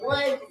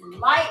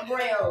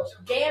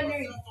girl, damn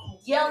near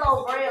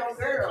yellow brown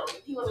girl.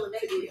 He was with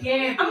David.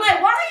 Yeah. I'm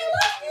like, why are you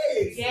like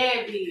this?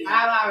 Gabby.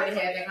 I've already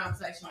had that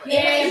conversation with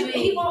Gabby.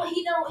 He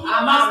don't.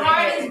 My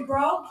heart is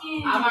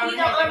broken. I've already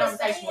had that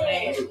conversation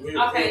with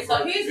Dad. Okay, so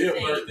here's the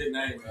thing.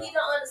 He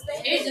don't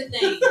understand. Here's the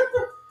thing.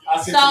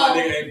 I see my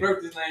nigga ain't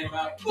birthed his name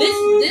out.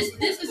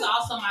 This is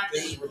also my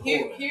thing.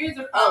 Here's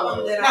a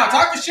problem that I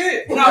talk the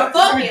shit. No,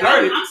 fuck it.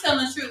 I'm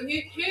telling the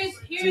truth.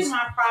 Here's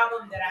my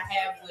problem that I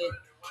have with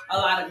a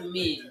lot of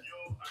men.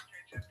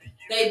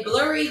 They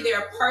blurry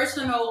their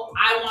personal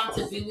 "I want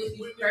to be with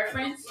you"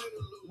 preference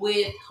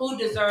with who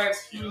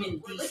deserves human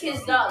decency. Look at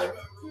his daughter.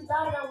 His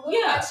daughter don't look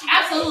like she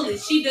absolutely.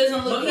 She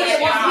doesn't look like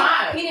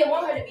that. He didn't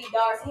want her to be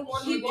dark. He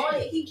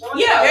wanted.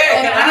 Yeah,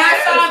 and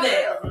I saw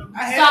that.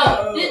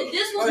 So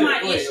this was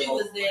my issue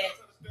was that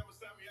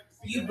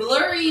you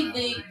blurry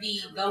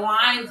the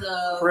lines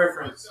of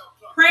preference,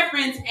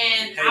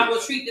 and I will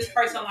treat this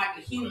person like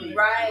a human.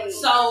 Right.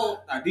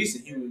 So a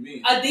decent human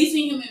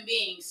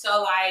being.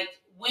 So like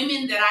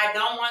women that I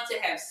don't want to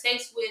have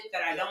sex with,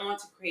 that I don't want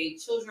to create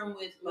children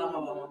with, blah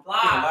blah blah blah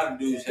blah,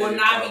 will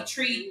not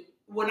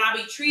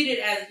be treated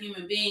as a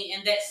human being,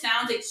 and that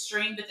sounds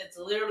extreme, but that's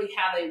literally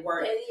how they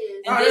work.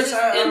 And this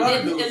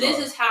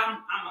is how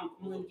I'm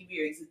going to give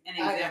you an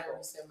example.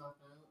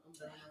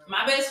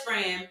 My best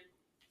friend,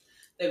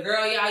 the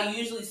girl y'all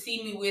usually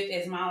see me with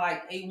as my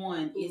like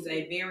A1, is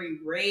a very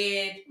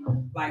red,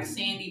 like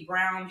sandy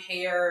brown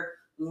hair,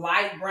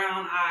 light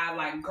brown eye,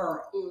 like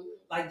girl.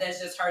 Like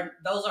that's just her.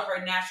 Those are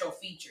her natural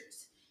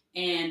features,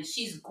 and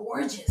she's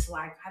gorgeous.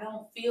 Like I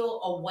don't feel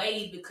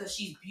away because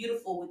she's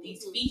beautiful with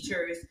these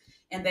features,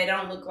 and they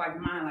don't look like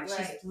mine. Like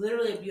she's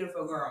literally a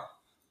beautiful girl.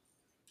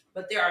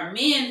 But there are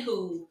men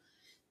who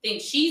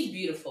think she's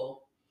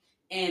beautiful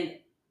and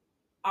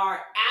are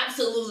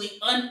absolutely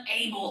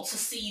unable to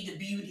see the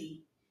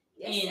beauty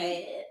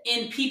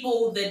in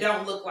people that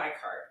don't look like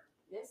her.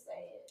 That's sad.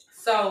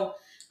 So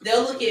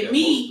they'll look at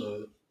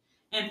me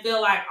and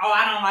feel like, oh,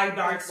 I don't like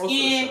dark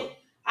skin.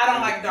 I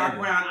don't like dark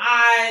brown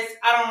eyes.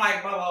 I don't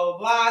like blah, blah, blah,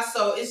 blah.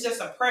 So it's just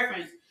a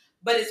preference.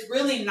 But it's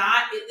really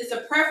not. It's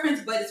a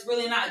preference, but it's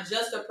really not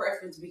just a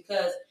preference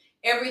because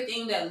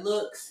everything that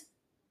looks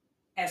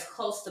as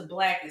close to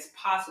black as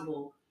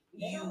possible,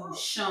 you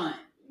shun.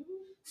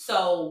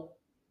 So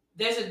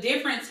there's a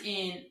difference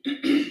in...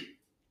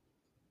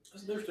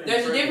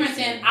 There's a difference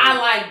in I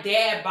like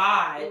dad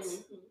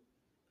bods,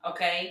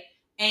 okay?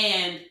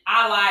 And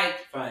I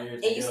like...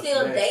 And you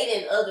still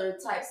dating other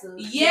types of...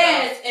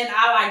 Yes, and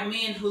I like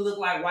men who look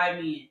like white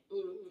men.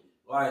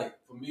 Like,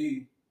 for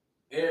me,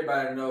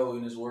 everybody know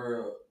in this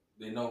world,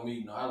 they know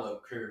me, I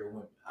love curvy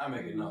women. I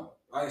make it known.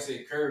 Like I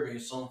said, curvy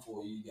is something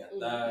for you. You got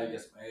thighs, you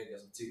got some ass, you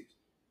got some titties.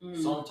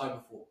 Some type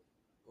of form.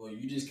 Or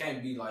you just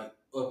can't be like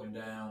up and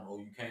down, or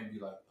you can't be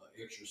like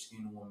an extra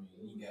skinny woman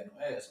and you got no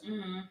ass.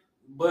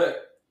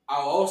 But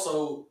I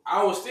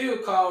would still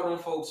call them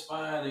folks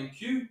fine and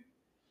cute,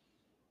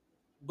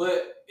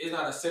 but it's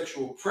not a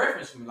sexual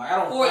preference for me. Like I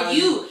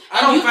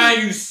don't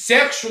find you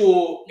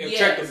sexual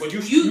attractive, but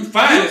you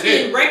find as hell.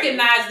 You can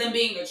recognize them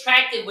being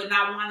attractive, but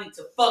not wanting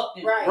to fuck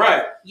them.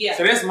 Right. Yeah.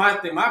 So that's my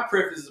thing. My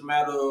preference is a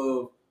matter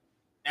of,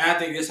 and I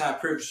think that's how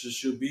preferences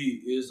should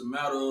be. Is a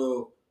matter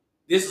of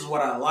this is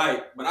what I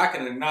like, but I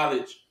can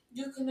acknowledge.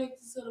 You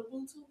connected to the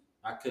Bluetooth?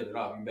 I cut it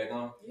off. You back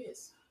on?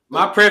 Yes.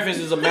 My preference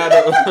is a matter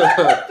of.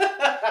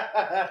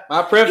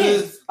 My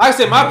preference, like I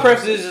said, my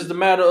preference is the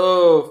matter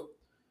of.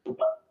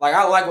 Like,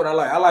 I like what I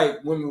like. I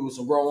like women with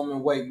some grown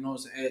woman weight, you know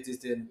what I'm saying? Add this,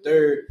 that, and the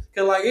third.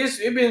 Because, like,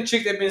 it been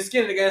chicks that been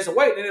skinny to gain some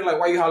weight. Then they're like,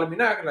 why you hollering me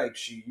now? Cause like,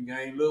 shit, you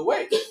gained a little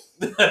weight.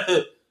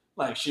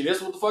 Like, shit,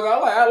 that's what the fuck I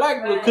like. I like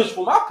a little cushion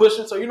for my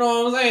pushing. So, you know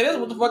what I'm saying? That's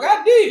what the fuck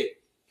I did.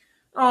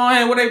 Oh,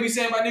 and what they be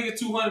saying about niggas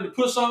 200 to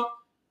push up.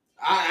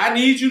 I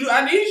need you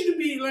to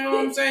be, you know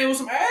what I'm saying, with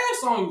some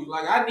ass on you.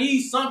 Like, I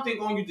need something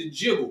on you to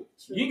jiggle.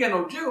 You ain't got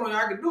no jiggle on you,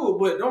 I can do it,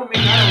 but don't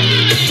mean I don't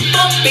need it.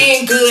 Fuck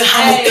being good,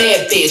 I'm a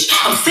bad bitch.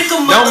 I'm sick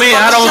of don't mean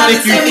I don't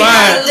think you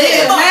fine.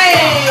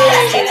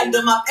 Hey, under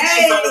my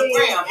pictures on the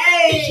gram.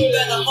 You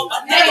better hope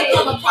I never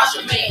come across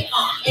your man.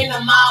 In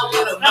the mall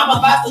with him,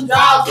 I'm about to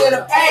draw with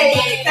him. Hey,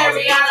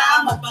 Ariana,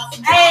 I'm about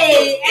to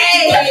hey,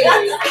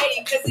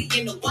 cause he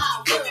in the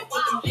wild women,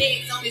 put them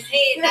legs on his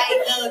head, now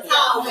he love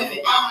tall women.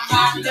 I'm a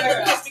hot girl.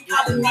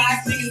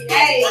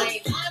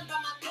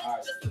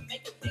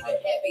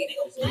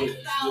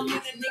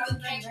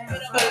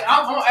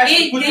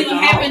 It didn't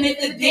happen if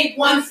the dick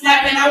wasn't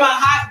slapping. I'm a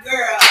hot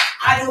girl.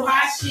 I do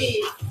hot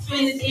shit.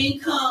 Spend his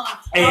income.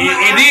 Hey,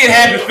 it did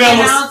happen,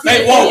 fellas.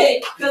 Hey, whoa.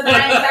 Cause I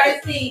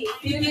ain't thirsty.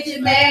 You bitches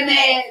mad.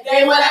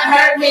 They wanna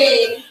hurt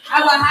me.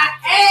 I'm a hot.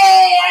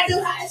 Hey, I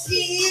do hot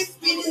shit.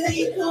 Spend his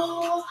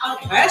income. I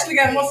actually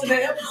got most of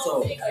that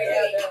episode.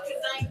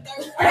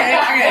 I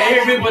got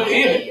every bit but the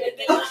end.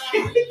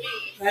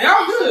 Now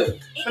y'all good.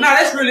 But now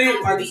that's really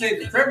it. Like I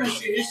said, the preference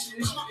shit is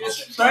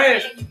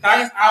trash.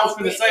 I was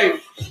finna say,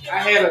 I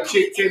had a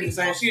chick tell me the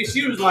same shit.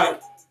 She was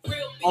like,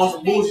 on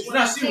some bullshit.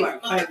 Now she was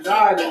like, thank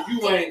God that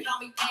you ain't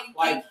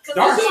like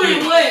dark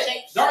skinned.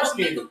 Dark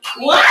skinned.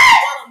 What?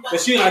 But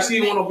she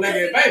didn't want no black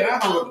ass baby. I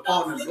hung up the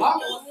phone and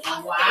blocked her.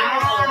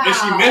 Wow. And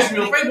she messaged me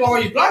on Facebook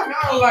while you blocked me.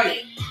 I was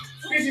like,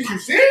 bitch, is you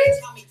serious?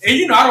 And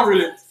you know, I don't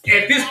really,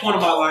 at this point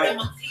in my life,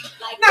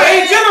 nah,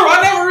 in general, I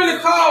never really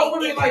called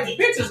women like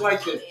bitches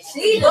like that.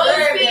 She the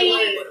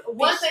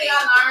One thing I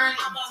learned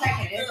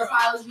taking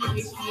anthropology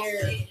this year,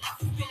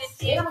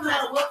 it don't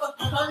matter what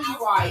fucking color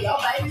you are. Your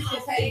babies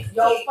can take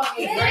your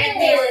fucking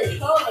grandparents'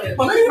 color.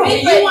 But you won't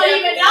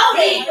even know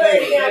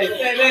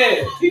that.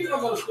 Hey, people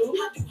don't go to school.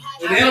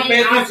 And they don't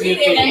pay attention to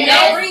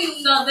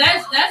it. So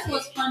that's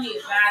what's funny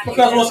about it.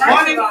 Because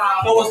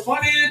what's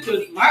funny is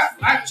because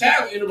my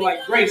child ended up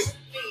like Grace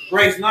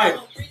Knight.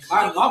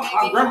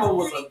 My grandma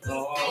was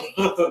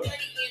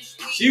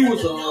she was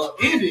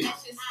Indian.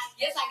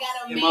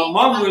 And my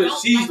mama,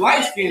 she's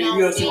light skinned.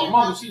 You ever see my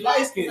mama? She's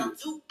light skinned.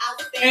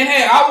 And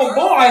hey, I was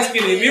born light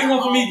skinned. If it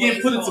wasn't for me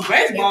getting put into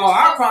baseball,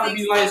 I'd probably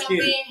be light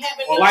skinned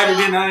or lighter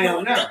than I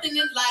am now.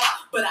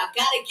 But I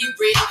gotta get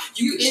rich.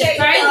 You It's check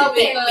crazy out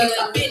because-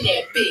 that I've been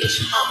that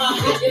bitch.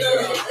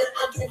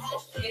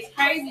 It's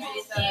crazy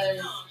because,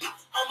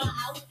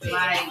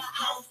 like,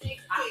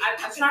 I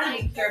try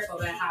to be careful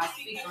about how I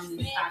speak on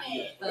this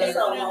topic because It's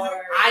so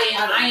hard. I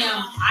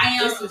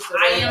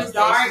am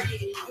dark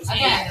and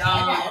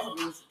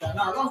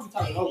No, don't be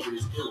talking over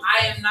this. I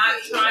am not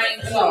trying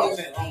to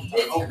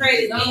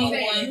discredit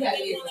anyone that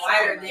is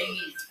lighter than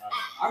me.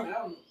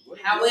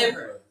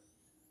 However,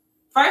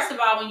 first of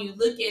all, when you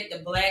look at the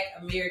Black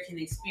American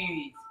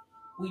experience,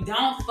 we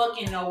don't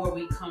fucking know where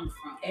we come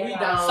from. We don't.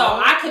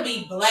 So I could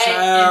be black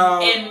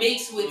and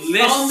mixed with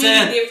so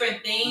many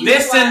different things.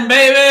 Listen,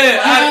 baby. You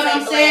know what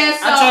I'm saying?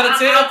 So I try to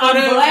tell I'm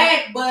them.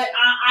 black, but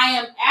I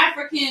am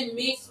African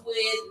mixed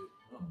with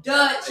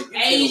Dutch,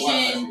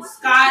 Asian,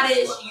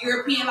 Scottish,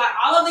 European, like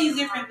all of these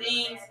different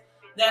things.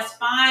 That's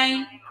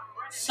fine.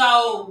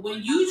 So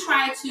when you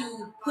try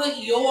to put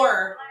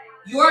your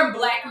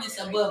blackness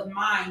above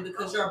mine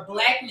because your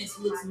blackness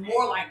looks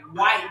more like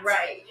white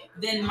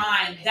than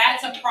mine,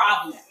 that's a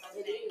problem.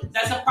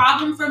 That's a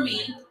problem for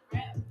me.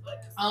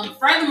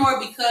 Furthermore,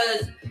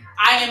 because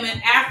I am an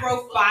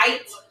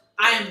Afrophyte,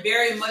 I am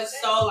very much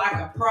so like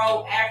a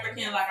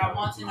pro-African. Like I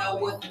want to know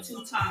what the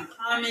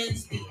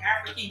Tutankhamons, the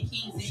African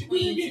kings and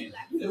queens,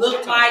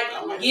 look like.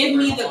 Give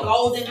me the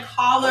golden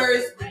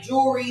collars, the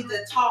jewelry,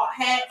 the tall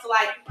hats.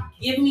 Like,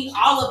 give me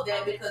all of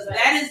that because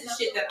that is the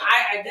shit that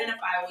I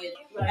identify with,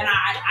 and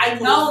I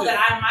know that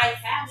I might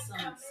have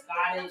some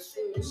Scottish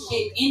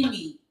shit in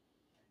me.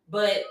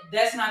 But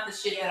that's not the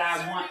shit that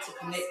I want to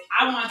connect.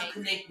 I want to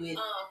connect with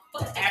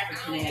the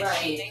African ass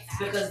shit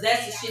because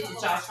that's the shit that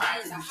y'all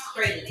tried to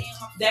discredit.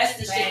 That's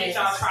the shit that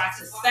y'all tried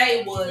to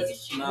say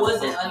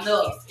wasn't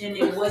enough and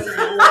it wasn't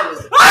loyal.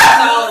 So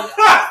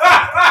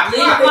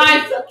live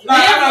life,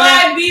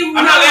 be royal.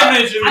 I'm not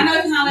laughing at you. I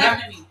know he's not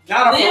laughing at me.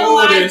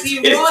 Live life,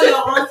 be royal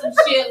on some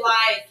shit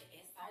like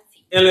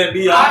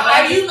LNBR.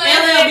 Are you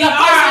LNBR on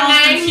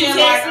some shit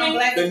like I'm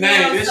black? The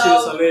name, this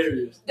shit's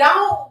hilarious.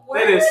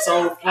 That is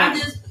so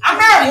funny. I'm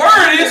not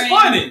worried. It's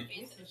funny.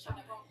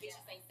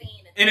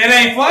 And it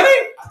ain't funny?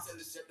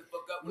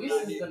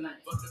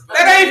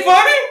 That ain't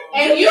funny?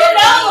 And you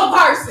know a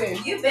person.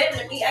 You better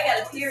than me. I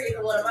got a period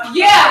for one of my.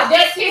 Yeah,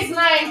 that's his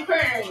name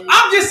currently.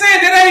 I'm just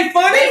saying that ain't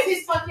funny. That's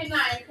his fucking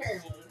name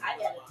currently. I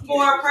got a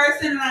For a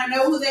person, and I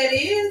know who that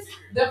is.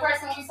 The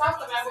person we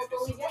talked about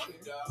before we got here.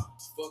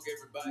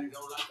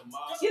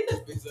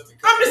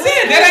 I'm just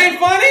saying that ain't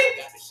funny.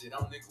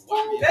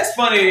 That's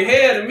funny as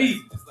hell to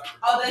me.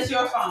 Oh, that's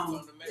your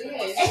phone.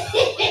 Yes.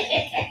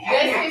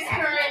 That's his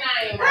current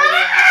name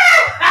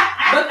right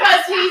now.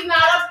 Because he's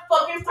not a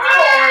fucking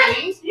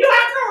priority. You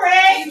are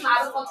correct. He's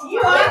not a fucking You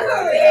are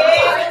priority.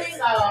 correct.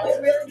 So, We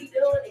really be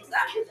doing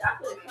exactly. I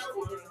put a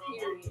comment in the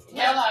period.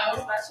 hello.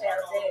 That's my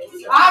child's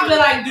name. I'll be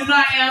like, do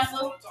not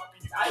answer.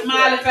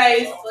 Smiley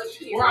face.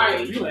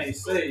 Right. You ain't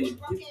saved.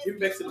 Get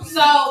back to the.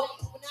 So,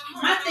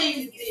 my thing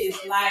is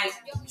this, like,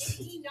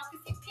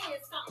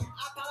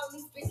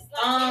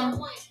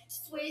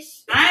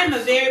 I am a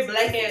very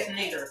black ass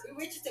nigger.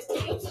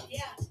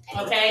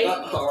 Okay?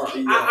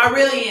 I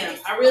really am.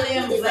 I really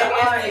am a black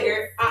ass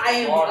nigger. I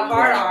am a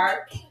hard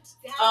art.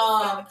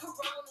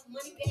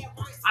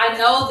 I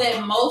know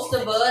that most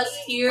of us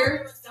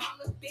here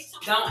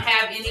don't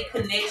have any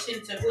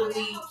connection to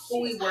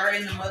who we were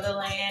in the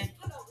motherland.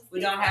 We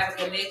don't have a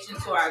connection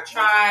to our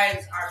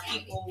tribes, our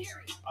people. We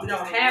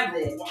don't have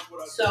that.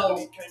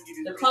 So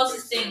the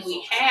closest thing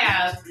we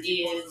have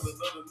is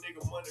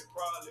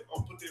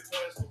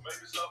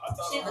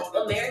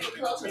American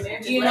culture,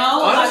 American. you know,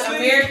 like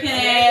American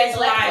ass,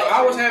 like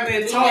I was having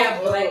that we talk.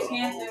 have Black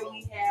Panther,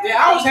 we have.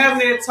 Yeah, I was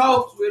having that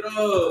talk with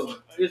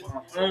this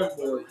my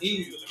homeboy.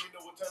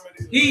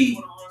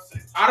 He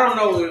I don't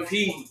know if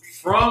he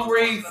from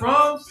where he's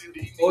from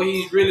or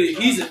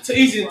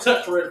he's in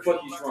touch where the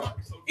fuck he's from.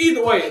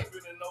 Either way,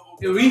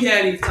 if we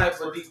had these type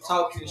of deep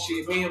talks and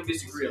shit, me and him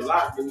disagree a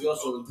lot, but we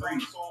also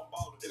agree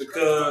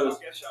because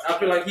I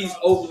feel like he's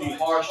overly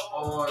harsh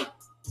on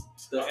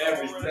the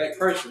average black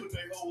person.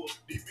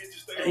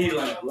 And he's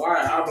like, why?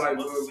 I'm like,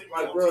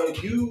 bro,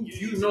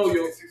 you know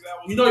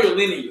your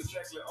lineage.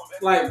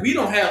 Like, we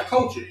don't have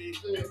culture.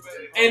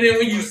 And then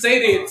when you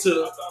say that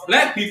to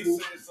black people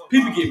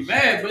get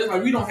mad, but it's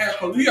like we don't have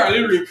culture. We are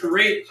literally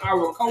creating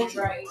our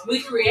culture. Right.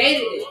 We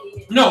created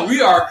it. No,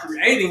 we are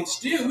creating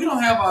still. We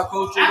don't have our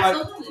culture.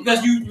 Absolutely. Like,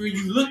 because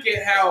you look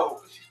at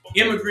how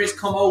immigrants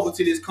come over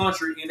to this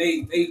country and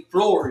they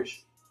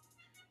flourish.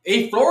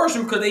 They flourish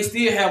because they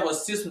still have a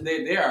system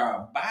that they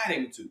are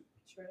abiding to.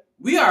 True.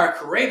 We are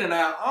creating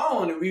our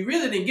own, and we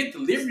really didn't get the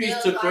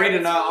liberties to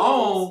creating our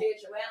own.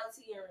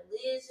 Spirituality and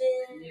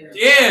religion.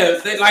 Yeah,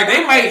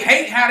 they might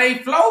hate how they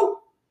flow,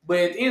 but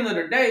at the end of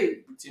the day,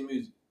 it's your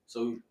music.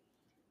 So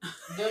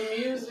the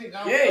music.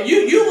 Yeah,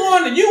 you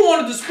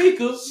wanted the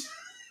speakers.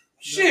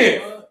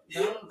 Shit. Don't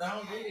do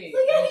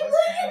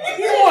that.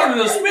 You wanted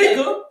the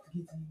speaker.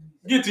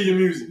 Get to your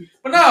music.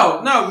 But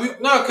no,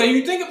 can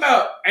you think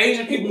about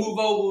Asian people move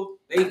over,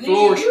 they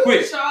flourish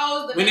quick.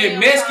 When they're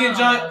Mexican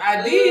junk,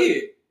 I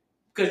did.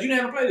 Because you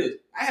didn't have to play this.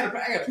 I got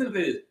plenty to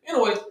play this.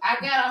 Anyway, I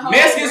got a whole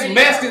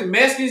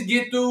Mexicans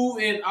get through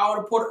and all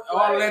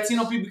the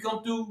Latino people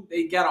come through,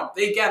 they got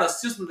a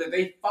system that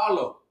they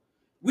follow.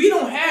 We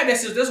don't have that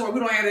system. That's why we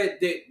don't have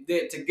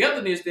that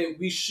togetherness that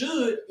we should.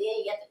 Then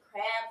you got the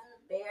crabs and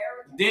the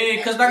bears. Then,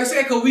 because like I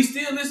said, because we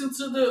still listen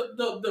to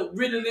the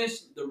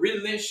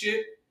riddling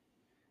shit.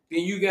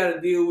 Then you got to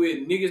deal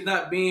with niggas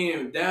not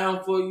being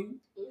down for you.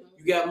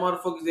 You got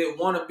motherfuckers that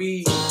want to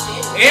be.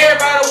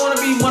 Everybody want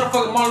to be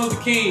motherfucking Martin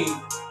Luther King.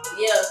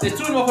 Yeah. There's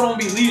too many motherfuckers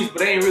want to be leaders, but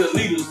they ain't really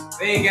leaders.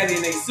 They ain't got it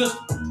in their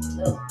system.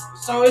 No.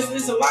 So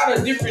it's a lot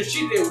of different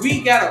shit that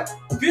we gotta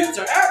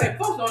filter out that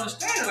folks don't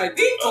understand. Like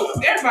these folks,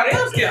 everybody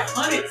else got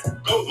hundreds.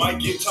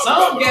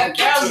 Some got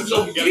thousands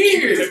of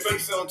years. They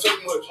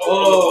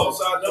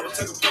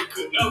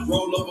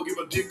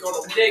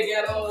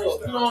got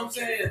you know what I'm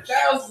saying?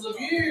 Thousands of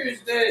years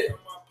that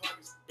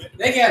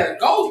they gotta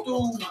go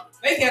through.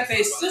 They got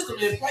their system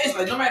in place.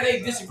 Like no matter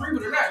they disagree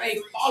with it or not, they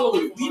follow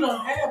it. We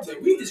don't have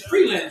that. We just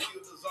freelance.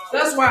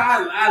 That's why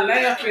I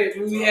laugh at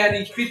when we had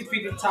these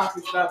 50-50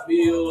 topics about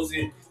bills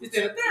and this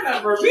and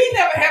that. Bro, we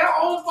never had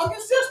our own fucking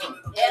system.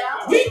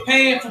 Yeah. We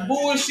paying for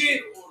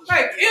bullshit.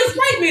 Like, it was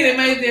white men that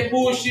made that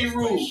bullshit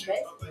rule.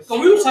 So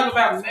we were talking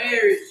about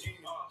marriage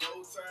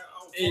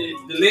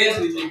and the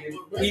Leslie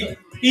nigga.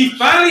 He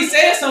finally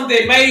said something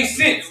that made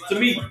sense to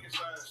me.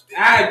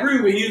 I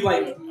agree with you. He was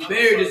like,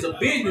 marriage is a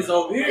business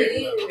over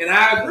here. And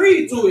I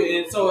agreed to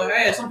it. And so I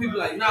had some people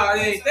like, nah, it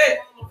ain't that.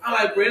 I'm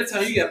like, bro,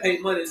 anytime you gotta pay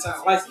money to sign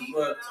a license,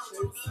 bro,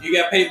 you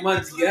gotta pay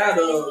money to get out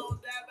of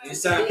and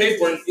sign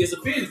paperwork. It's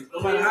a business,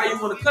 no matter how you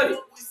want to cut it.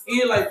 And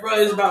you're like, bro,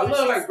 it's about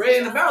love. Like, bro, it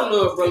ain't about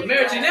love, bro.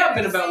 Marriage ain't never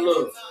been about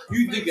love.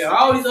 You think that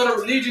all these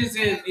other religions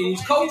and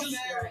these cultures,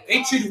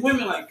 they treat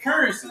women like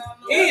currency.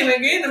 And like,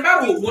 it ain't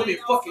about what women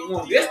fucking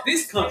want. That's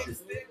this country.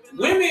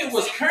 Women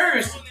was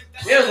currency.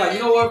 They was like, you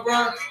know what,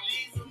 bro?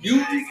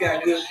 You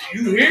got good.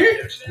 You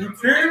here? You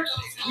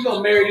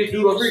gonna marry this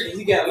dude over here because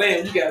he got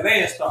land. You got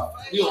land stock.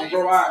 You gonna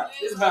grow out.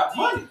 It's about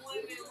money.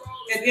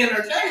 At the end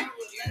of the day,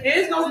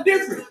 it's no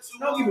different.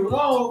 Don't get me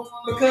wrong,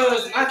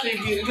 because I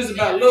think if it's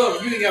about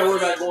love, you ain't gotta worry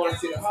about going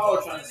to the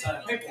hall trying to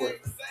sign paperwork.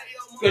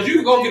 Because you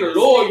can go get a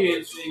lawyer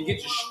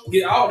and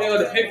get all the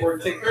other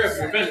paperwork, take care of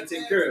your family,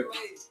 take care of it.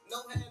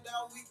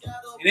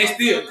 And they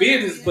still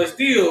business, but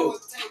still.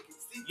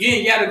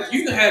 You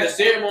can have the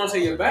ceremony,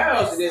 say your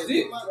vows, and that's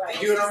it.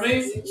 You know what I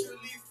mean?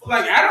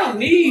 Like, I don't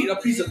need a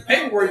piece of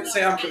paperwork to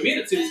say I'm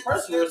committed to this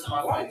person the rest of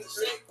my life. It's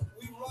crazy.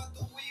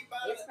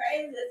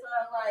 So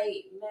I'm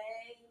like, man,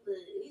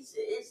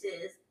 it's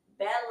just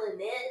battling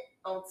it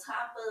on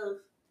top of,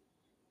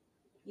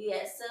 you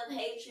got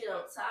self-hatred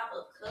on top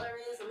of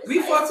colorism.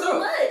 We fucked up.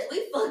 Much.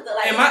 We fucked up.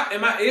 Like,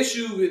 and my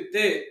issue with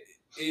that,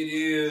 it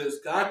is,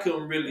 I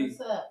couldn't really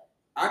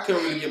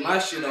get my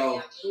shit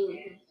off.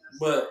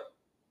 But,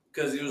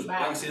 because it was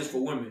like sense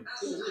for women.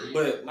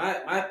 But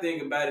my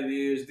thing about it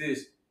is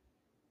this.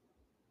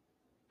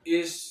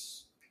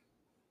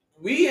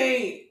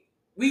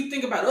 We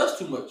think about us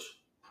too much.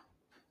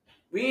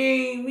 We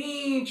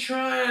ain't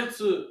trying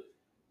to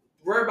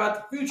worry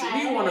about the future.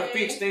 We want to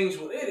fix things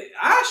with it.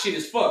 Our shit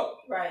is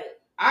fucked. Right.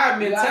 Our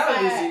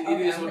mentality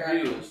is what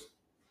it is.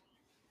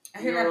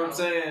 You know what I'm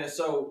saying?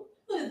 So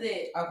who is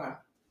it? Okay.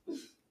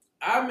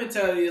 Our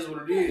mentality is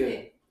what it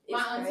is.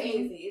 It's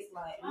crazy. It's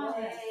like,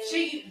 man.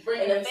 She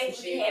and the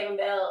fact we having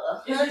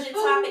about 100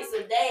 topics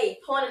a day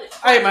pointing at.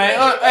 Hey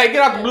man, hey,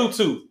 get out the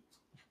Bluetooth.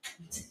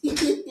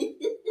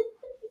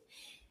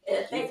 And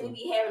the fact we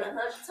be having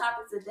 100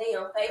 topics a day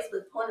on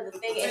Facebook pointing the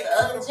finger at the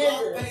other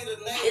gender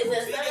is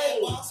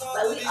insane.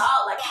 Like we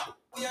all like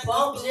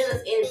both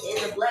genders in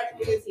the black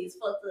community is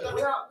fucked up.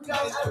 We don't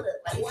know that.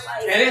 Like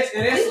it's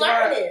like we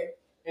learning.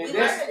 And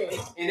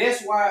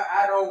that's why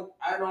I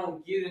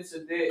don't get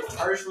into that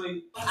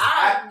personally.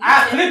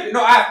 I flip it.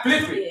 No, I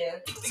flip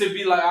it to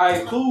be like, all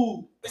right,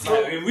 cool.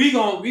 Like, and we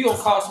gonna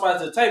call somebody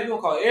to the table. We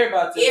gonna call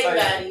everybody to the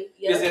table.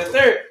 Is that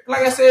third?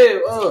 Like I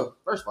said,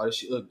 first of all, this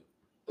shit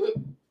ugly.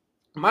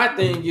 My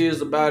thing is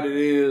about it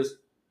is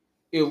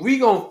if we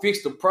gonna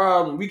fix the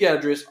problem, we gotta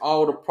address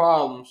all the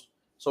problems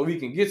so we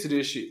can get to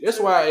this shit. That's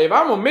why if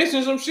I'm gonna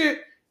mention some shit,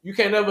 you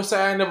can't never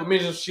say I never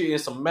mentioned shit in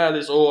some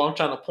malice or I'm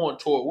trying to point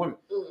toward women.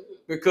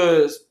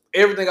 Because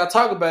everything I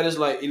talk about is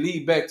like it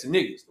lead back to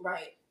niggas.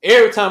 Right.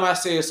 Every time I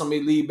say something,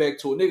 it lead back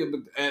to a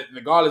nigga,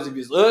 regardless if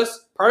it's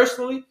us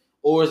personally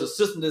or it's a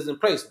system that's in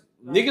place.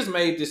 Right. Niggas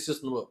made this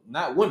system up,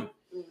 not women.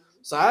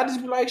 So I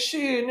just be like,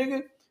 shit,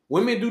 nigga.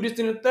 Women do this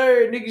in the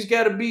third. Niggas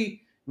gotta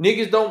be.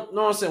 Niggas don't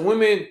know what I'm saying.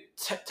 Women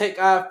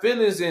take our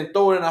feelings and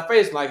throw it in our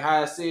face. Like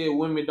how I said,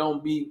 women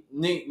don't be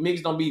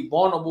niggas don't be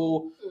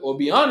vulnerable or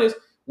be honest.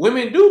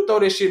 Women do throw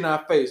that shit in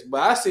our face.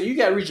 But I said you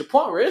gotta reach a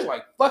point where it's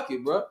like, fuck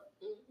it, bro.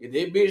 If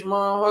that bitch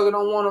motherfucker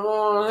don't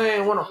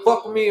want to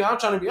fuck with me, I'm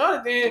trying to be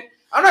honest. Then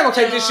I'm not gonna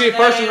take this shit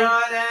personal.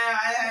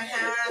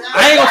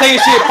 I ain't gonna take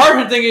this shit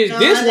personal. Thing is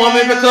this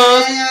woman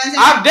because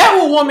I've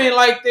dealt with women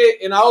like that,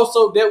 and I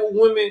also dealt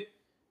with women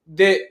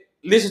that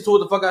listen to what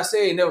the fuck I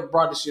say and never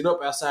brought this shit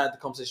up outside the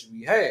conversation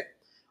we had.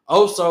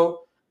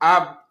 Also,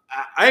 I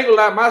ain't gonna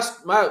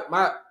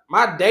lie,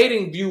 my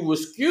dating view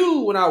was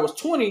skewed when I was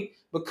 20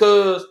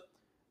 because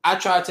I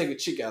tried to take a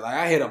chick out. Like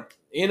I had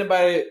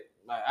anybody.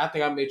 Like I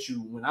think I met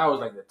you when I was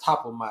like the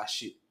top of my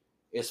shit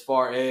as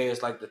far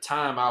as like the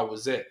time I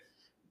was at.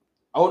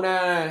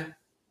 09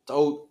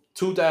 to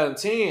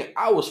 2010,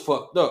 I was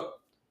fucked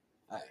up.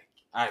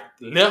 I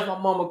left my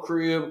mama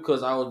crib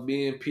because I was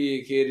being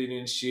pig-headed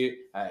and shit.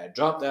 I had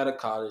dropped out of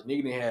college.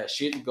 Nigga didn't have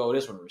shit to go.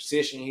 That's when the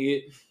recession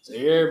hit. So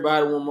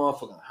everybody was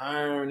motherfucking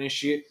hiring and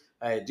shit.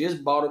 I had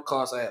just bought a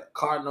car, so I had a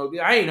car note.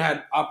 I ain't know how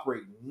to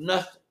operate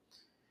nothing.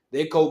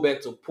 They go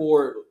back to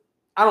poor,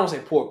 I don't say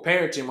poor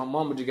parenting. My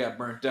mama just got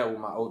burnt out with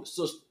my older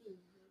sister.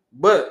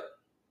 But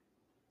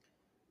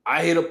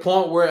I hit a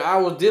point where I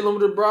was dealing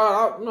with a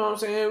broad, you know what I'm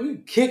saying? We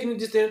kicking it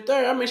just in the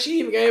third. I mean, she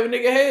even gave a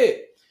nigga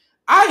head.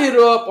 I hit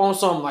her up on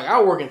something like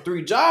I working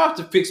 3 jobs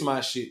to fix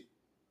my shit.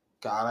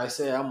 God, I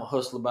said I'm a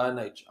hustler by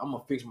nature. I'm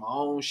gonna fix my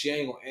own shit. I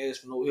ain't gonna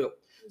ask for no help.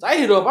 So I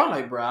hit her up. I'm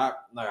like, bro,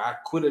 I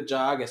quit a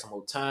job. I got some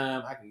more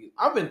time.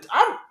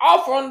 I'm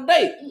off on the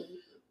date.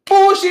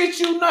 Bullshit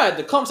you not.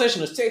 The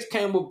conversation of sex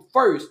came up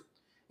first,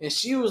 and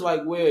she was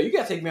like, well, you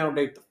gotta take me on a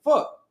date to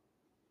fuck.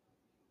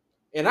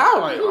 And I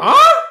was like,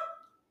 huh?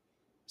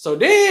 So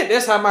then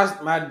that's how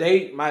my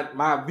date,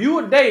 my view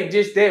of date,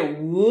 just that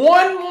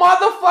one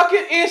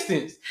motherfucking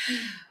instance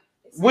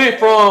went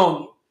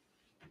from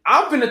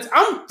I'm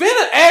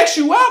finna ask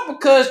you out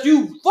because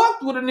you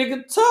fucked with a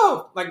nigga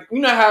tough. Like, you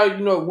know how,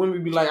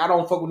 women be like, I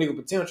don't fuck with nigga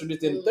potential,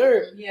 this, and the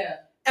third. Yeah.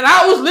 And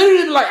I was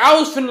literally like, I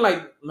was finna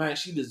like, man,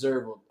 she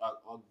deserve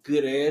a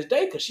good ass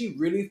date because she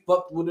really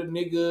fucked with a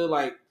nigga,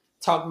 like,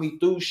 talked me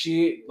through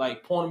shit,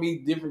 like, pointed me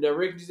different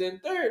directions, and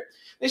the third.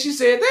 And she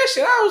said that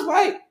shit. I was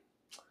like,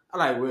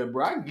 well,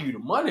 bro, I can give you the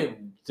money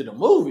to the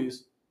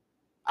movies.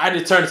 I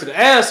just turned to the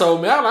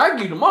asshole, man. I'm like, I can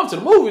give you the money to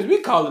the movies.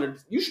 We calling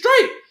it, you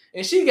straight.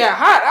 And she got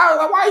hot. I was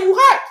like, why you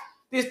hot?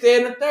 This, that,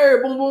 and the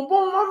third. Boom, boom,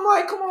 boom. I'm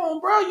like, come on,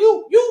 bro.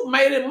 You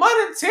made it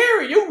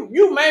monetary.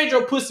 You made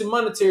your pussy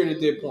monetary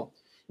at that point.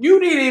 You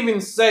didn't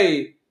even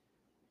say,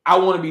 I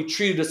want to be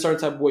treated a certain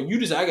type of way. You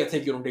just said, I got to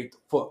take you on a date to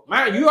fuck.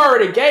 Man, you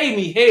already gave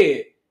me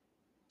head.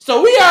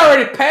 So we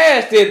already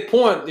passed that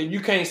point that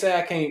you can't say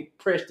I can't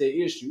press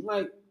that issue.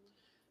 Like,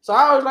 so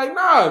I was like,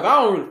 nah, if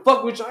I don't really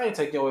fuck with you, I ain't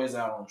take your ass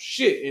out on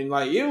shit. And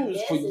like, it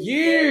was for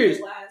years.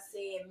 That's why I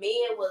said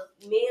men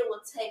will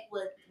take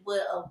what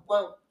a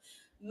woman.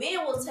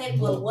 Men will take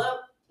what one.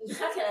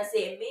 How can I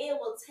say it? Men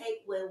will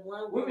take what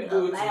one woman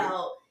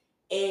allowed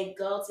and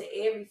go to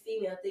every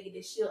female thinking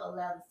that she'll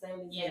allow the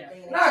same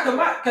thing. Nah,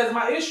 cause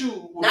my issue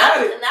about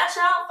it. Not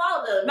y'all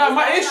fault though. No,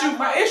 my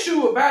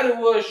issue about it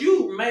was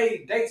you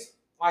made dates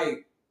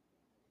like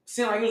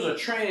seem like it was a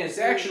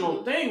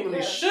transactional thing when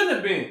it shouldn't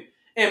have been.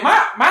 And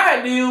my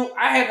ideal,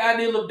 I had the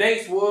ideal of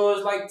dates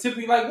was like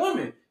typically like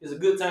women. It's a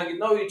good time to get to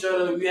know each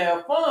other. We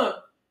have fun.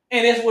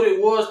 And that's what it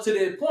was to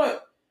that point.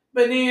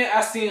 But then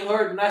I seen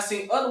her and I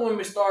seen other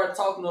women start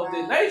talking of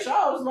that nature.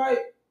 I was like,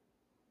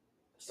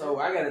 so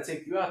I got to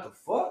take you out the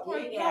fuck?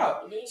 Like,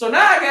 no. So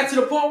now I got to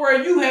the point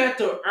where you had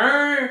to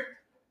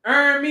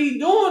earn me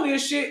doing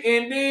this shit.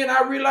 And then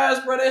I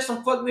realized, bro, that's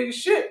some fuck nigga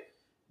shit.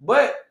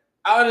 But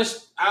I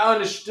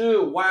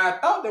understood why I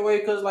thought that way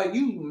because, like,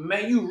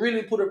 you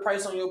really put a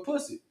price on your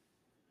pussy.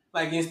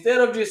 Like, instead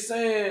of just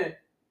saying,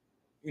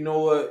 you know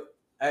what,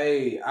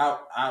 hey,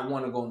 I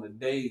want to go on a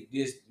date.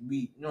 This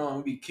we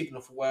be kicking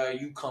up for a while.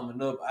 You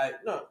coming up?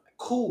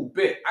 Cool,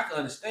 bet. I can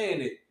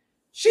understand it.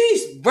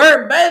 She's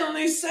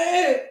verbatimly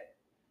said,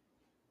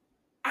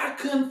 I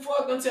couldn't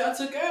fuck until I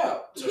took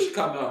out. So she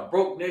coming out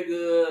broke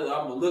nigga.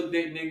 I'm gonna look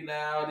that nigga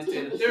now. This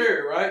and the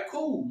third, right?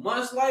 Cool.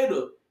 Months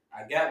later,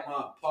 I got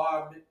my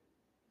apartment.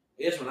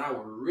 That's when I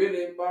was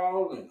really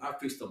balling. I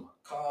fixed up my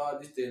car,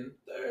 this, that, and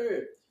the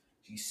third.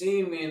 She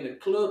seen me in the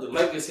club. The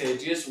Lakers had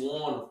just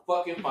won the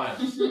fucking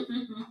finals.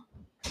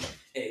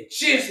 Had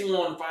just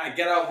won the finals.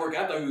 Got out of work.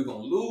 I thought we were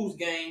going to lose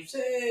game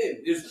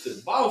 7. This was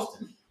to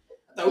Boston.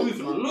 I thought we were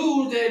going to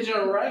lose that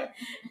jump, right?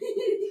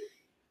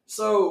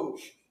 So,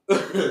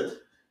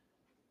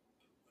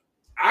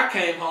 I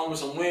came home with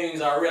some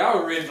wings already. I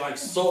was ready to like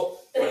soak,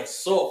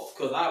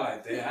 because I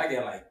like that. I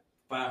got like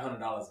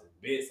 $500 in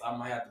bits. I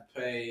might have to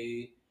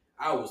pay.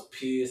 I was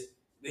pissed.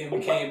 Then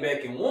we came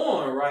back and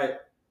won, right?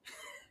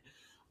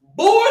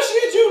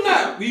 Bullshit, you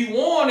not. We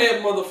won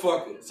that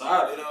motherfucker.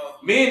 So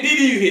me and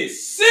Didi hit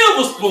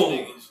Silver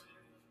Spoon.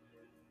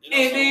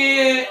 And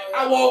then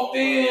I walked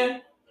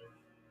in.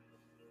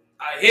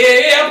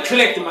 I'm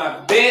collecting my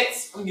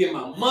bets. I'm getting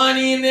my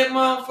money in that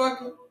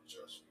motherfucker.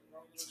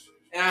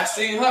 And I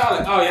seen her,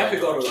 like, oh yeah, I'm gonna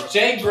go to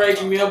Jay Gray,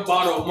 give me a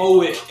bottle of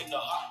Moet.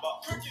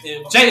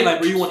 And Jay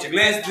like, bro, you want your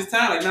glasses this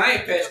time? Like, nah, I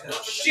ain't passing no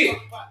shit.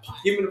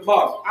 Give me the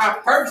bottle. I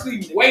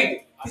purposely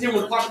waited. He said,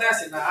 when the clock down, I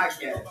said, nah, I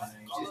got it, man.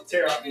 Just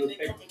tear off your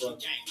paper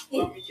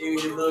for me. Give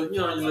me your little,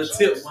 your little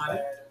tip money.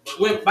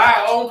 Went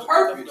by on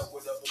purpose.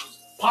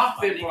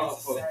 Popped that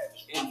motherfucker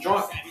and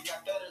drunk it.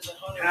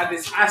 And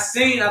I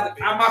seen out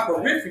my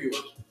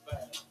peripheral.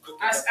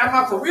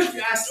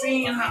 I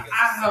seen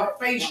her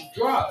face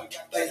drop.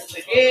 Like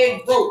the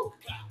egg broke.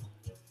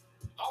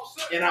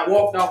 And I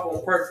walked off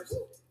on purpose.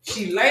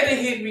 She later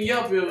hit me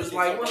up and was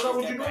like, what's up,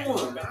 what you doing? I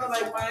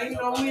was like,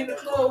 man, we in the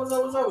club,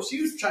 what's up?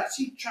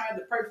 She tried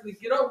to purposely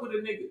get up with a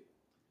nigga.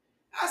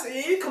 I said,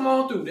 yeah, come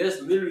on through.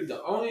 That's literally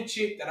the only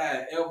chick that I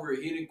had ever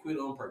hit and quit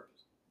on purpose.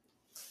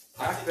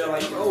 I felt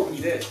like you owed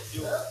me that.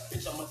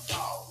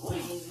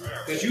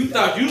 Because you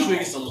thought you was going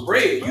to get some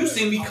bread. You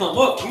seen me come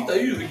up. You thought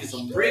you was going to get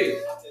some bread.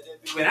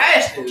 When I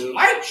actually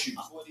liked you.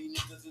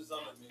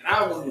 And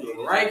I was doing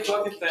the right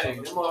fucking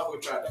thing. This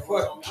motherfucker tried to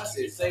fuck me. I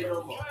said, say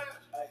no more.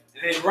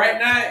 And then right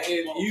now,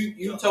 if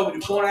you told me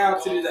to point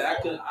out to this that I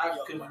couldn't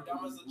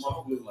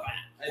motherfucker lie.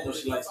 I didn't know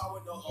she likes me.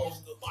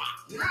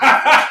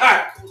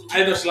 I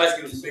didn't know she likes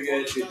getting some big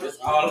ass shit. That's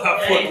all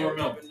I fucking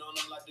remember.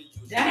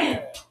 Damn.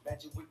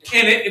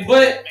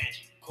 But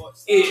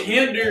it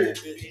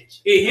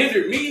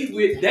hindered me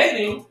with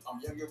dating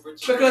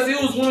because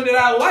it was one that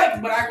I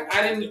liked, but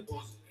I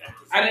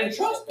didn't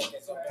trust them.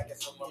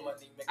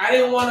 I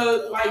didn't want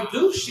to like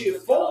do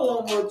shit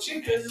for them or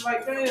chick. It's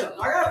like, damn,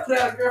 I gotta put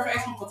out a girl for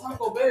asking for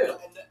Taco Bell.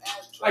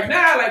 Like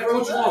now, like, bro,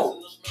 what you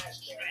want?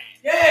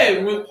 Yeah,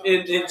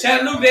 in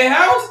Chattanooga, their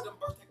house.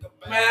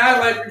 Man, I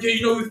like,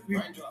 you know,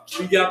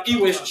 we got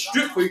E-Way some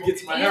strip before you get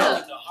to my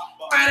house.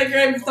 Man, they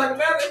grabbed me for Taco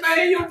Bell. Like,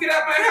 man, you don't get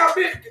out my house,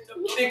 bitch.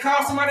 And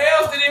call somebody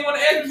else that didn't want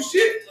to ask you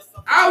shit.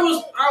 I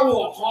was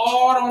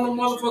hard on the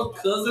motherfucker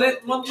because of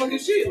that motherfucking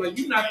shit. Like,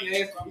 you not gonna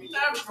ask me. You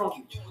not from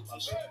me.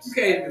 You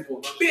came in for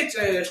a bitch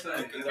ass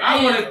thing.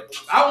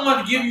 I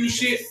want to give you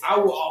shit. I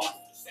will offer.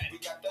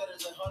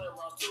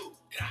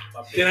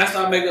 Then I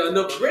started making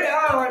enough bread.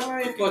 I was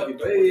like, man, fuck it,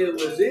 but it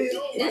was it.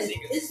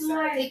 It's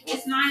like,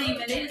 it's not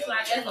even this.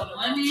 Like, as a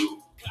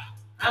woman,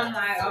 I'm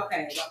like,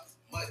 okay,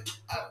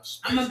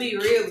 I'm gonna be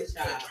real with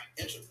y'all.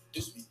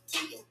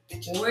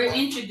 When we're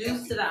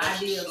introduced to the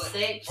idea of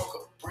sex,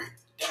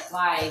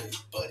 like,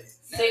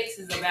 sex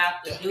is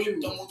about the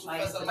dude.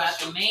 Like, it's about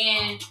the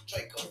man.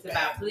 It's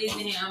about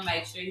pleasing him,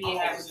 make sure he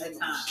has a good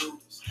time.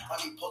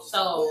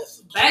 So,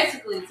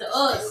 basically, to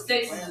us,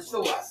 sex is a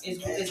choice,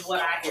 is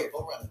what I hear.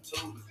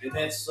 And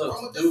that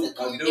sucks. Dude,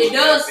 it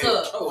does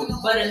suck.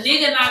 But a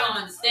nigga not gonna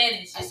understand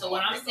this shit. So,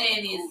 what I'm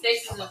saying is,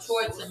 sex is a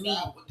choice to me.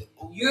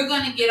 You're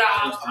gonna get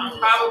off, I'm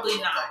probably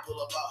not.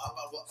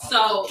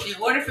 So, in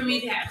order for me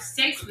to have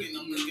sex with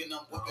you,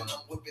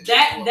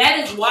 that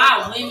is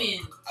why women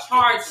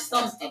charge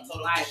something.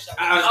 Like,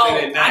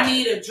 I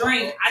need a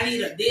drink, I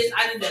need a this,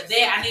 I need a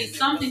that, I need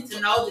something to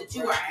know that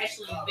you are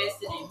actually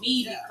invested in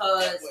me,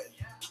 because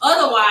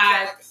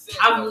otherwise,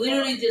 I'm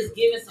literally just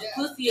giving some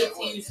pussy up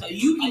to you so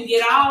you can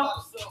get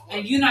off,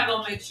 and you're not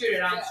gonna make sure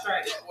that I'm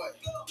straight.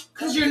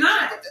 Cause you're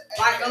not.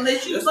 Like,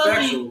 unless you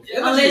fucking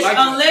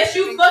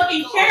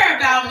care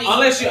about me.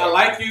 Unless I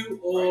like you,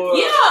 or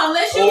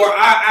unless you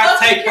I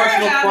take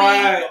personal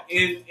pride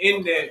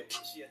in that.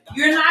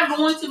 You're not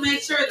going to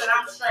make sure that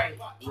I'm straight.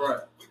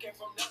 Right.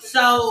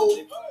 So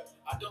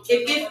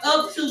if it's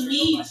up to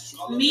me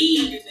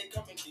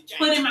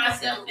putting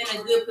myself in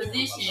a good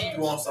position.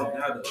 You want something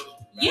out of it.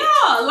 Yeah,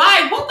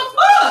 like, what the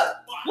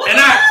fuck?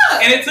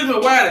 And it took me a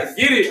while to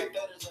get it,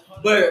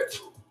 but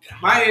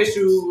my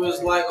issue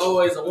was like,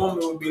 as a woman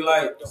would be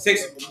like,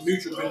 sex is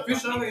mutual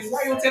beneficial.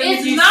 Why you don't tell me?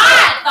 It's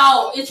not,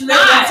 though. It's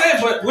not.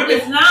 That's what I'm saying, but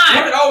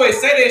women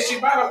always say that shit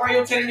about why you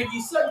don't tell a nigga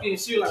you suck and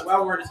shit. Like, why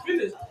weren't his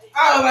feelings?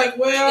 I was like,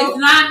 well, it's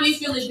not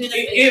mutually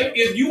beneficial.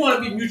 If you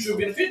want to be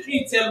mutually beneficial,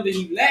 you tell him that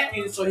he's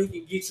lacking so he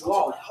can get you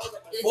off.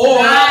 A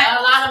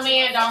lot of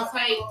men don't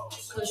take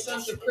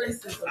constructive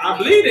criticism. I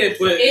believe that,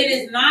 but it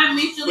is not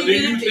mutually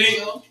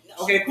beneficial.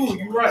 Okay, cool,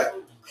 you're right.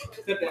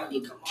 Cut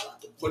down.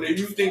 But do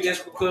you think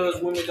that's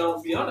because women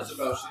don't be honest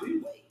about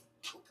shit?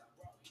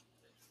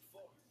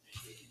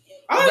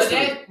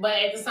 But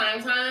at the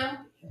same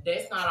time,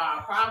 that's not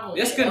our problem.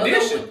 That's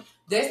conditioned.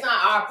 That's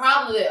not our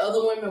problem that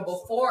other women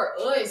before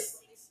us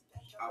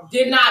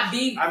did not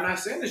be. I'm not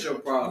saying it's your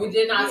problem. We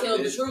did not tell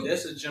the truth.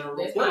 That's a general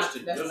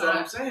question. That's what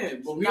I'm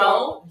saying. But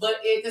but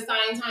at the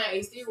same time,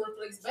 it still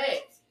reflects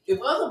back. If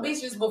other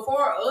bitches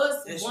before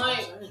us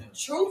weren't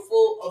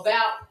truthful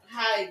about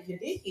how your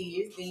dick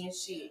is, then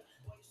shit.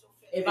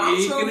 If I'm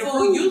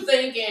truthful, you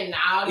thinking,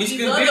 nah,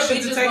 these other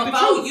bitches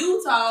before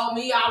you told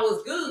me I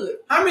was good.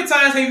 How many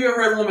times have you ever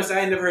heard a woman say,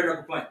 I ain't never heard no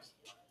complaints?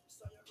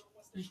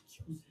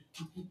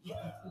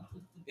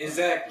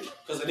 Exactly.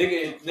 Because a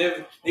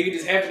nigga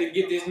just happy to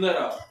get this nut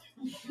off.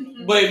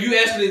 But if you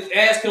actually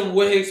ask him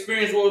what his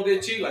experience was with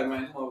that chick, like,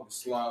 man, this motherfucker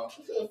slow.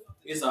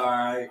 It's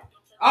alright.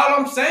 All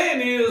I'm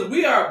saying is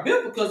we are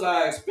built because of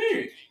our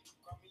experience.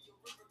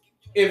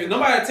 If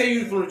nobody tell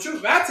you from the truth,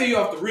 if I tell you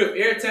off the rip,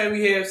 every time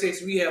we have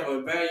sex, we have an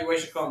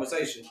evaluation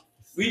conversation.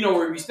 We know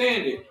where we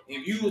stand at.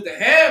 If you was to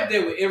have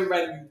that with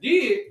everybody you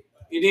did,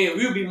 and then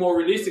we'll be more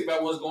realistic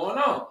about what's going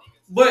on.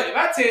 But if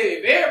I tell you,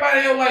 if everybody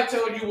in your life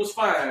told you was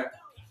fine,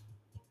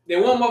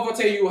 then one motherfucker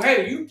tell you,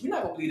 hey, you're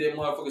not gonna believe that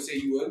motherfucker say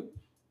you ugly.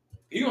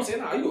 You gonna say,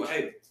 nah, you a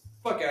hater.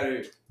 Fuck out of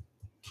here.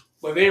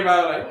 But if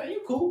everybody like, man,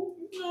 you cool,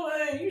 you know,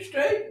 man, you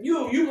straight,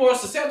 you more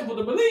susceptible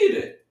to believe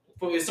that.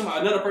 But if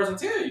another person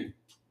tell you.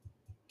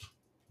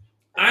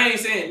 I ain't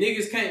saying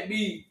niggas can't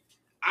be.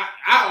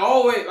 I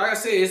always, like I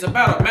said, it's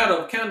about a matter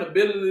of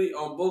accountability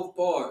on both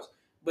parts.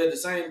 But at the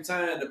same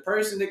time, the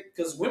person that,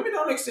 because women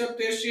don't accept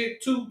that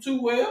shit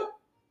too well.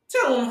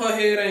 Tell them her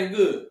head ain't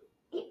good.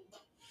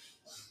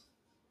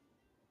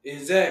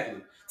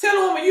 Exactly. Tell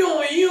a woman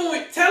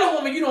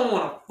you don't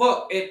want to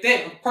fuck at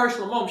that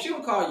personal moment. She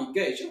don't call you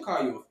gay. She don't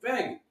call you a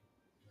faggot.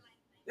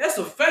 That's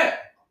a fact.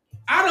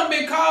 I done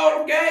been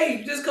called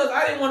gay just because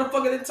I didn't want to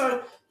fuck at that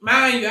time.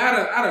 Mind you,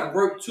 I done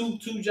worked two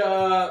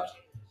jobs.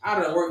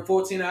 I done worked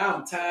 14 hours.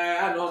 I'm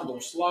tired. I know I'm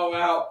gonna slow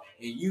out.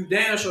 And you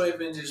damn sure ain't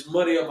been just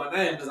muddy up my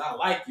name because I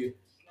like you.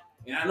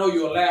 And I know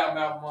you're a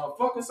loudmouth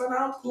motherfucker, so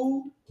now I'm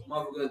cool.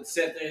 Motherfucker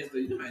sat there and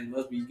said, you man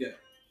must be gay.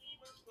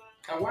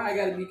 And why I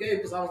gotta be gay?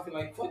 Because I don't feel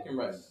like fucking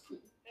right now.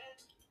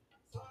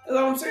 That's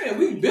what I'm saying.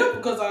 We built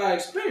because of our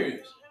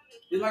experience.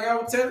 It's like I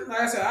was telling,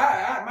 like I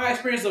said, my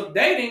experience of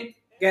dating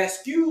got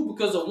skewed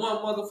because of one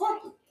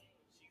motherfucker.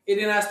 And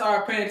then I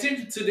started paying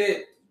attention to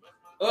that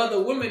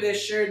other women that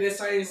shared that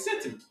same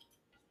sentiment.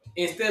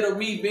 Instead of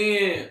me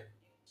being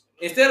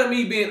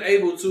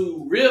able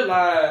to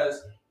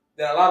realize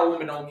that a lot of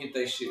women don't get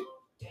their shit.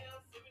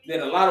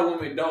 That a lot of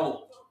women don't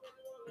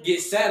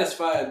get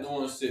satisfied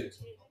doing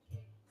sex.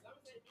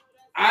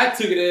 I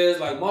took it as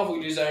like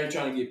motherfuckers just out here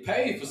trying to get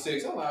paid for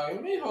sex. I'm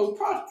like, man, whole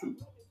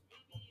prostitute.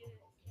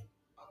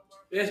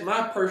 That's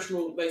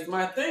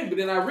my thing. But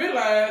then I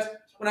realized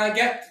when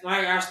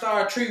I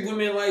started treating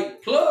women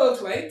like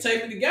plugs, like they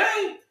take me the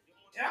game.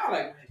 And I was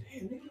like, man,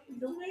 damn, nigga, you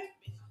doing that?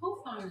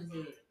 Who phone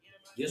is it?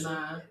 Yes,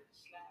 mine.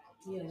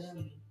 Yeah, that's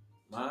me.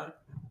 Mine?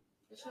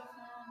 What's your phone?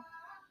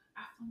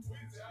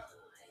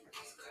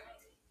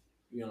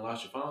 You done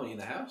lost your phone in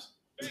the house?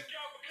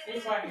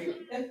 It's right here.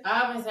 I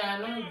haven't said I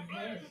know.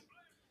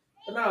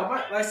 But no,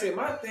 like I said,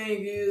 my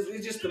thing is,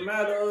 it's just a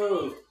matter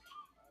of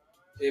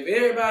if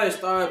everybody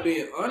start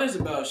being honest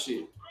about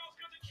shit,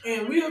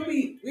 and we'll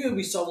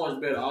be so much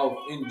better off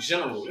in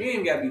general. It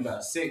ain't gotta be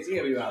about sex. It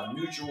gotta be about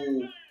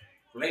mutual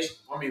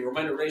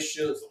romantic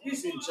relationships.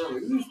 Just in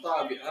general, we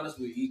start being honest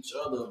with each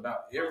other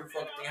about every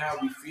fucking thing, how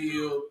we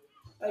feel.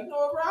 Like,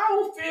 no, bro, I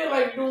don't feel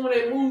like doing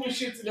that movie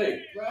shit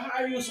today. Bro,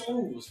 how you some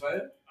movies,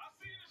 fam?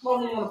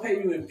 Motherfucker want to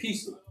pay you in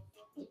pizza.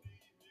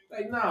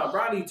 Like, nah,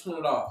 bro, I need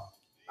 $20.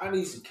 I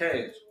need some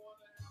cash.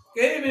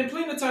 Okay, it been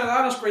plenty of times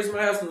I done sprayed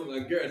my house and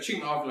a girl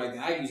cheating off like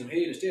that. I give you some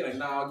head instead. Like,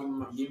 nah, I'll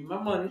give me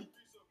my money.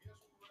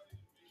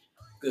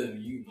 Cause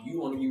you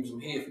want to give me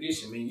some head for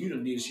this shit, man. You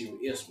done did this shit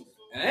with Esther.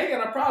 And I ain't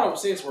got no problem with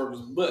sex workers,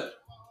 but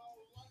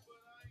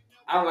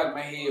I don't like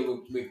my head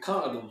with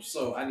condoms,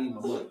 so I need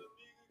my money.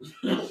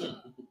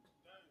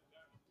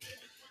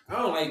 I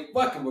don't like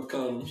fucking with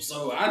condoms,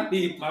 so I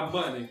need my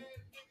money.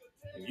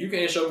 If you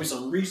can't show me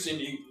some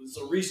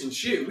recent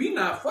shit, we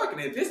not fucking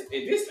at this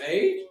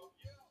age.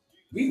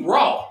 We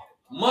raw.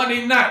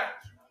 Monday night.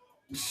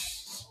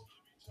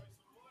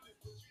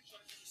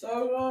 So,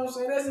 you know what I'm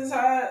saying? That's just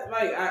how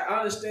I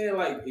understand,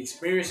 like,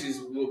 experiences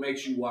will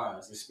make you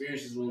wise.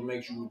 Experiences will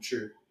make you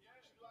mature.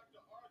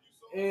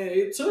 And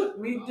it took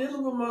me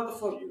dealing with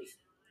motherfuckers.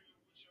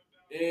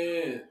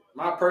 And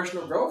my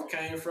personal growth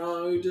came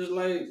from it just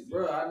like,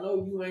 bro, I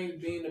know you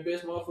ain't being the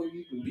best motherfucker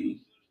you can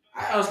be.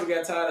 I honestly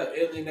got tired of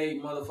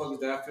alienating motherfuckers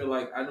that I feel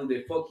like I knew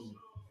they fucked with me.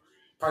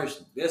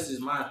 Personally. This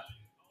is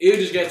it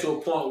just got to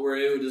a point where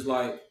it was just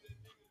like,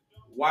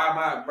 why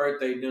my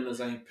birthday dinners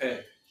ain't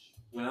packed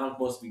when I'm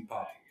supposed to be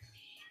popular?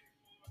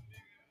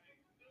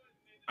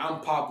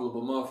 I'm popular,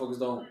 but motherfuckers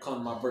don't come to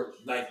my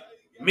birthday. Like,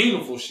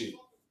 meaningful shit.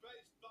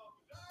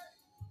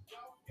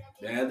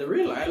 I had to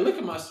realize, I look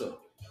at myself.